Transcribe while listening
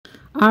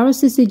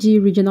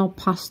RCCG regional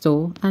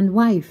pastor and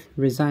wife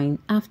resign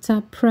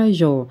after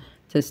pressure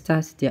to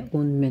start their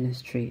own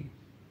ministry.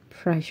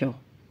 Pressure.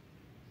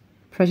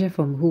 Pressure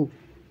from who?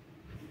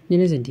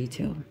 News in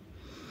detail.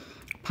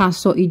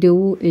 Pastor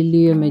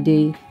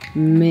Iluyomades,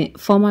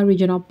 former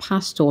regional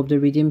pastor of the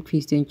Redeemed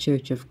Christian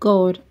Church of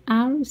God,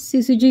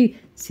 RCCG,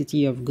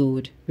 City of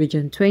God,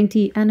 Region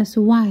 20, and his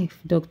wife,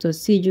 Dr.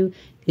 Siju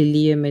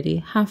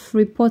Iluyomades, have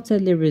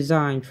reportedly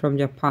resigned from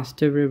their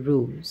pastoral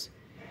roles.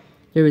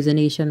 The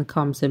resignation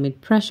comes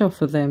amid pressure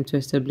for them to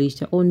establish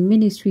their own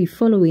ministry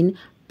following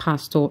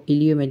Pastor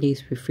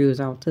Iluyomades'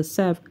 refusal to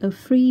serve a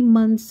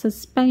 3-month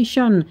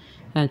suspension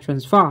and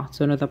transfer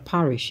to another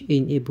parish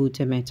in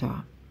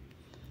Ebutemeta.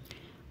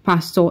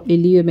 Pastor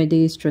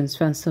Iluyomades'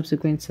 transfer and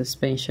subsequent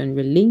suspension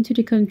were linked to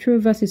the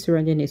controversy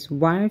surrounding his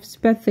wife's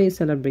birthday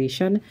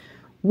celebration,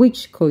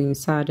 which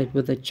coincided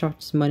with the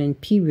church's mourning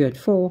period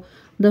for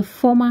the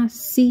former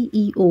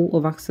CEO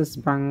of Access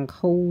Bank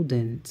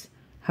Holdings,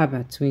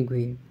 Herbert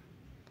Twigwe.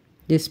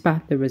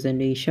 Despite the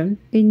resignation,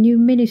 a new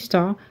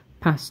minister,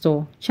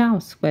 Pastor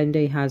Charles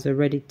Wende, has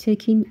already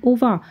taken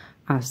over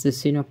as the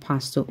senior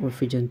pastor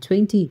of Region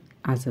 20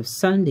 as of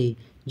Sunday,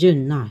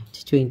 June 9,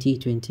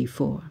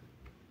 2024.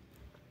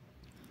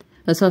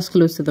 A source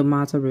close to the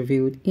matter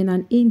revealed in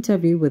an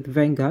interview with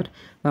Vanguard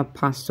that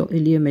Pastor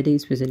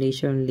Iluyomades'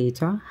 resignation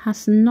letter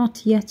has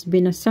not yet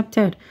been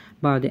accepted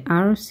by the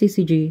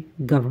RCCG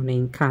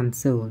Governing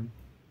Council.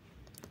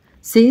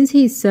 Since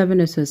he is serving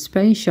a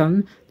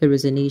suspension, the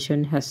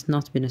resignation has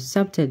not been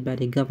accepted by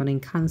the Governing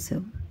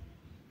Council.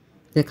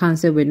 The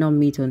council will not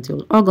meet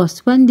until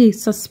August when the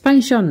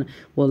suspension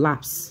will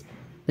lapse.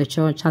 The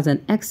church has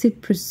an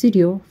exit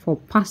procedure for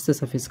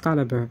pastors of his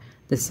caliber,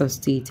 the source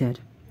stated.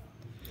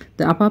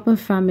 The Apapa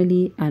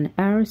family and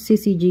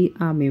RCCG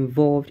are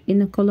involved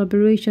in a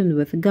collaboration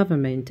with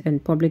government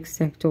and public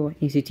sector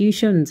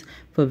institutions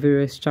for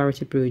various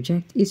charity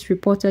projects, is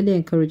reportedly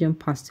encouraging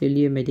Pastor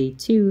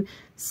Iluyomades to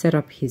set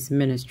up his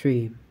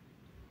ministry.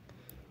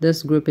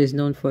 This group is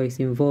known for its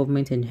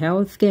involvement in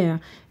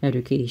healthcare,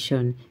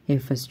 education,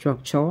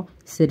 infrastructure,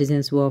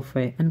 citizens'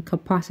 welfare, and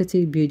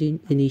capacity building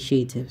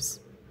initiatives.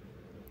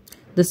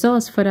 The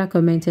source further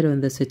commented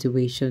on the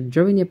situation,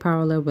 drawing a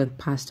parallel with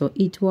Pastor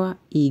Itwa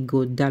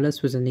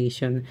Igodalo's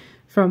resignation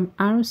from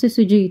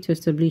RCCG to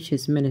establish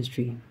his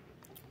ministry.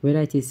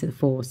 Whether it is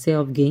for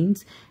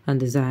self-gains and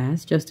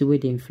desires, just the way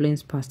they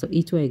influenced Pastor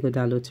Itwa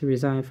Igodalo to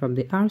resign from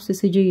the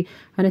RCCG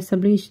and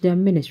establish their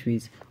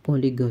ministries,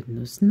 only God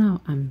knows.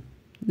 Now,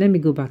 let me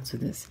go back to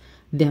this.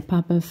 The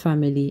Apapa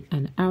family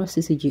and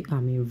RCCG are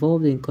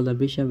involved in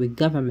collaboration with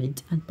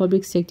government and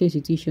public sector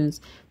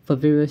institutions for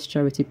various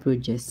charity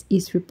projects.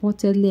 Is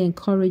reportedly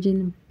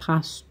encouraging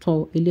Pastor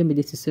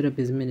Iluyomades to set up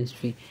his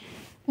ministry.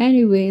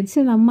 Anyway, it's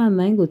a man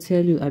I ain't go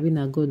tell you, I've been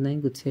a God, I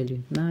ain't go tell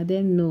you. Now I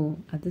don't know.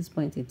 At this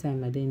point in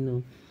time, I don't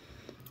know.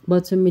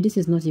 But to me, this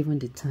is not even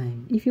the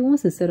time. If he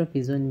wants to set up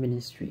his own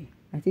ministry,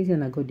 I think he's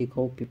gonna go they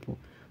call people.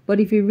 But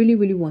if he really,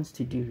 really wants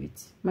to do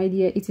it, my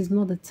dear, it is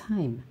not the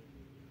time.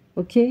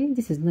 Okay,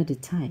 this is not the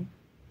time.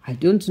 I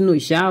don't know,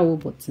 Shao,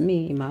 but to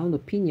me, in my own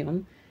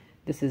opinion,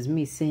 this is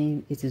me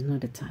saying it is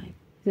not the time.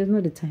 It is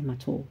not the time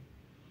at all.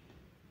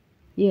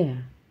 Yeah,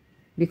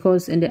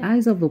 because in the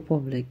eyes of the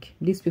public,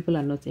 these people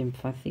are not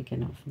emphatic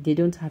enough. They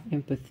don't have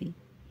empathy.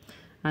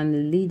 And the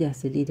leader,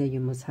 as a leader, you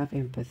must have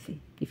empathy.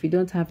 If you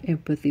don't have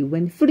empathy,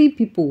 when 3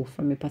 people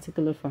from a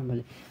particular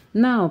family.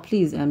 Now,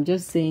 please, I'm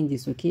just saying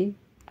this, okay?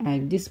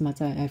 This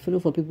matter, I follow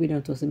for people who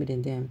don't trust me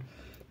than them.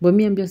 But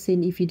me, I'm just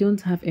saying, if you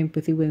don't have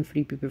empathy when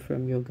 3 people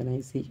from your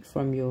organization,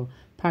 from your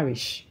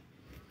parish,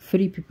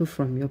 3 people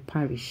from your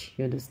parish,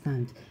 you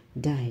understand,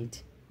 died,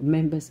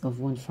 members of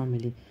one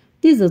family,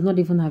 this does not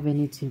even have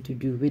anything to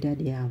do whether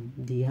they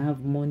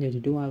have money or they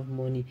don't have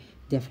money,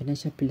 their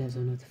financial pillars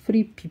or not.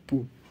 3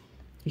 people,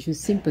 you should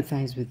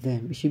sympathize with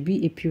them. It should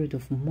be a period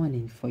of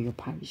mourning for your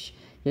parish.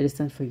 You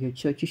understand, for your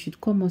church. You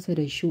should come outside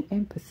and show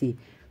empathy.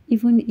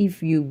 Even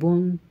if you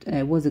want,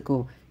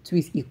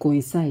 twist, it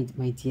coincide,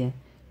 my dear.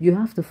 You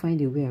have to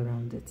find a way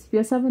around it. We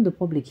are serving the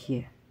public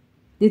here.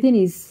 The thing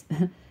is,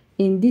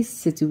 in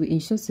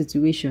short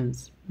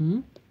situations,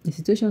 in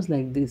situations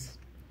like this,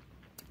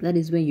 that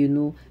is when you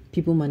know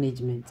people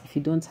management. If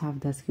you don't have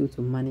that skill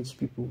to manage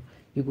people,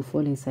 you will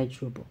fall inside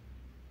trouble.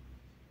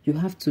 You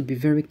have to be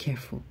very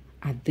careful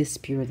at this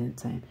period in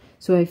time.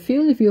 So I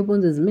feel if you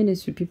open this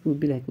ministry, people will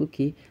be like,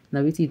 okay,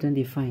 now you don't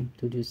define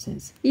to do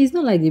sense. It's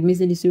not like the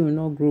ministry will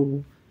not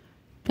grow.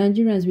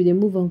 Nigerians, will they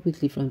move on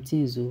quickly from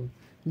things, though.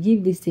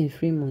 Give this thing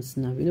 3 months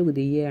now. You know, with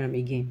the year I'm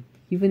again.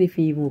 Even if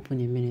you even open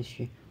a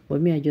ministry.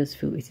 But me, I just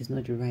feel it is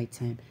not the right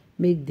time.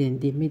 Make them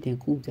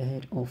cool their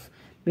head off.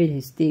 Make them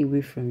stay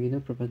away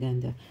from,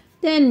 propaganda.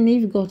 Then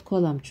if God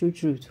call them true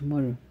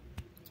tomorrow,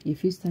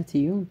 if you start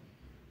young,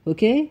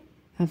 okay?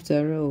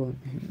 After all,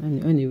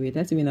 anyway,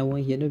 that's when I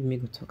want here. Not me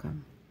go talk.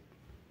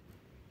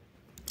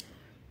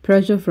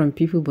 Pressure from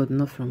people, but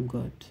not from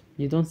God.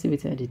 You don't see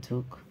what they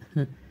talk.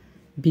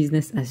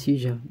 Business as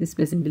usual. This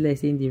person be like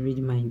saying they read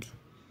mind.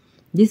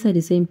 These are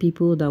the same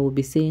people that will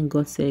be saying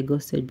God said,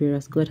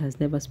 whereas God has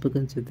never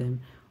spoken to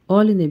them.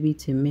 all in a bid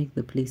to make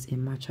the place a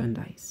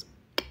merchandise.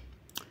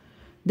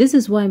 This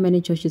is why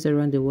many churches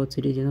around the world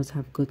today do not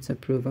have God's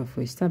approval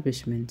for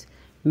establishment.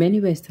 Many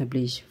were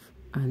established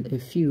and a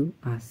few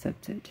are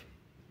accepted.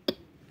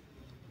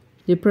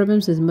 The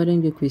problems with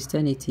modern day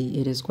Christianity,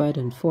 it is quite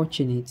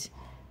unfortunate.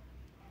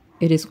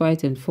 It is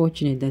quite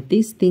unfortunate that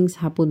these things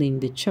happen in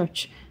the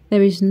church.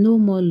 There is no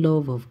more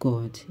love of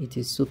God. It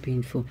is so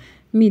painful.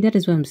 Me, that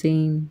is what I'm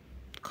saying.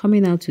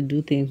 Coming out to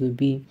do things would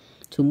be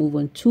to move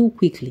on too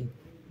quickly.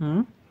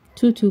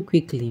 Too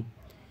quickly.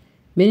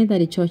 Meaning that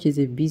the church is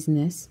a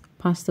business.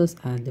 Pastors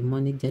are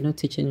demonic. They're not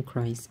teaching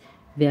Christ.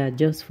 They are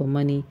just for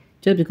money.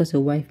 Just because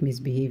your wife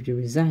misbehaved, you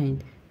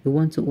resigned, you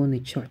want to own a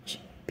church.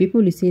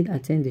 People listening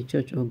attend the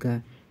church, oh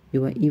God,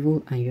 you are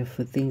evil and you're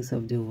for things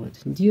of the world.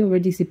 Do you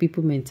already see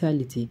people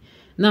mentality?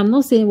 Now, I'm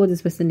not saying what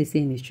this person is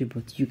saying is true,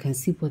 but you can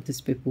see what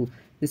this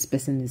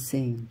person is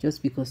saying.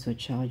 Just because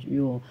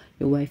your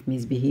wife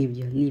misbehaved,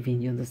 you're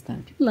leaving, you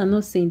understand? People are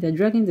not saying they're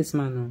dragging this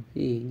man on.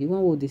 Hey, the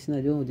one who this, the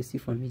one who they see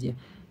from media,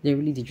 they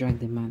really drag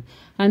the man.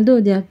 And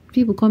though there are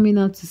people coming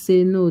out to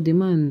say, no, the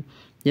man,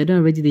 they don't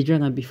already the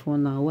drag before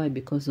now. Why?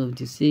 Because of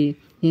the say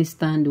he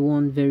stand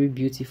one very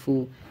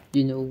beautiful,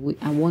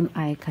 and one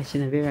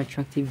eye-catching and very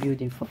attractive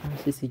building for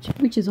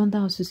RCCG, which is under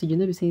RCCG. You'll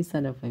not be saying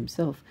stand up for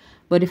himself.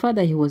 But the fact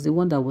that he was the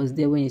one that was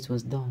there when it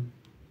was done,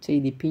 so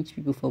they pinch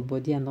people for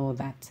body and all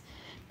that.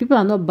 People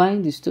are not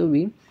buying the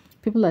story.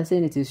 People are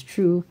saying it is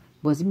true.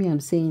 But me,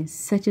 I'm saying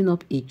setting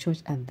up a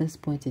church at this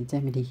point in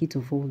time in the heat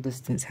of all these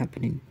things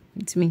happening.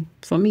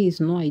 For me, it's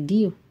no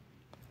ideal.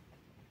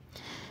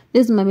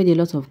 This man made a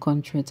lot of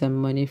contracts and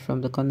money from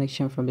the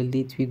connection from the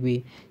late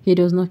Wigwe. He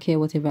does not care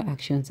whatever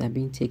actions are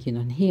being taken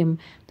on him.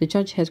 The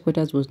church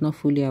headquarters was not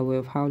fully aware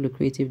of how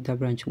lucrative that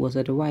branch was.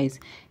 Otherwise,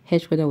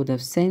 headquarters would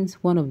have sent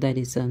one of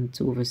Daddy's sons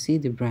to oversee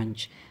the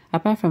branch.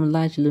 Apart from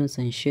large loans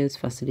and shares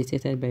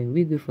facilitated by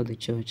Wigwe for the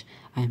church,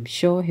 I am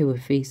sure he will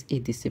face a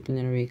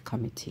disciplinary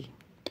committee.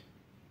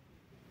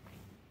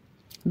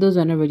 Those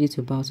who are not ready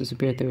to bow to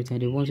superior authority are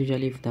the ones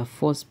usually that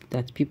force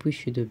that people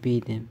should obey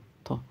them.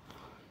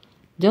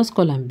 Just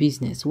call them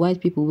business. White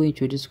people will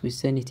introduce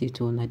Christianity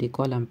to Una, they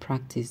call them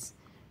practice.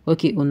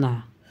 Okay,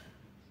 Una.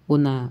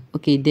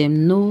 Okay,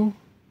 them no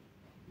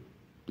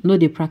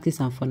they practice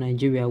and for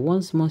Nigeria.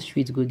 One small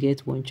street go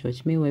get one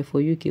church. Meanwhile,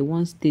 for UK,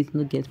 one state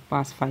no get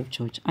past 5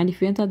 church. And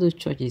if you enter those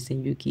churches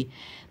in UK,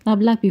 now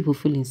black people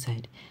full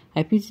inside.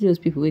 I pity those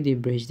people where they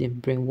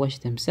brainwash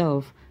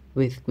themselves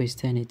with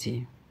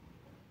Christianity.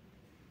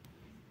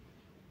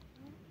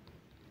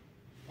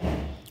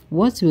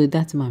 What will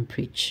that man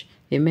preach?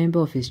 A member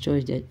of his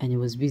church and he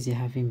was busy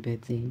having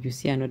birthday. You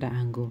see another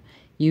angle.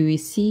 You will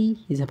see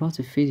he's about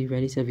to face the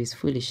reality of his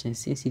foolishness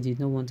since he did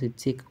not want to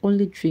take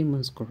only 3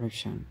 months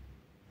corruption.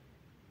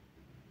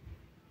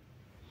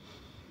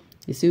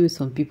 You see with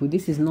some people,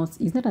 it's not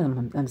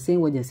that I'm saying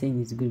what they're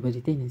saying is good, but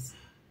the thing is,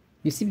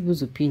 you see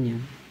people's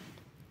opinion.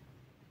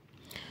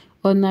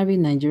 Ordinary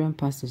Nigerian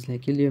pastors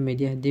like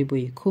Iluyomades,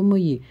 Adeboye,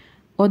 Komoye.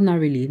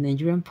 Ordinarily,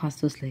 Nigerian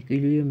pastors like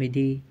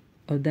Iluyomades,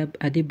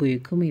 Adeboye,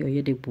 Komoye,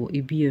 Oyedebo,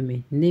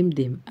 Ibiyome, name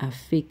them are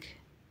fake.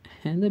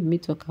 And let me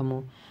talk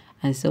more.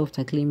 And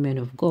self-proclaimed men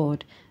of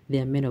God, they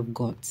are men of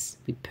gods,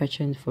 with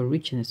passion for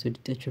richness to the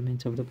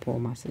detriment of the poor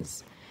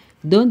masses.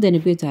 Don't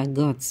denigrate our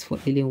gods for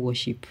alien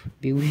worship.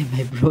 Beware,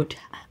 my brother.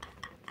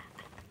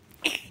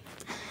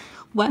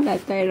 One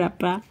that I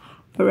rapper.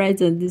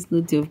 Alright, on this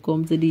note, you've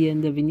come to the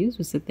end of the news.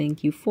 We say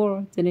thank you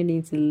for tuning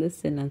in to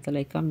listen until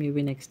I come your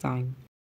way next time.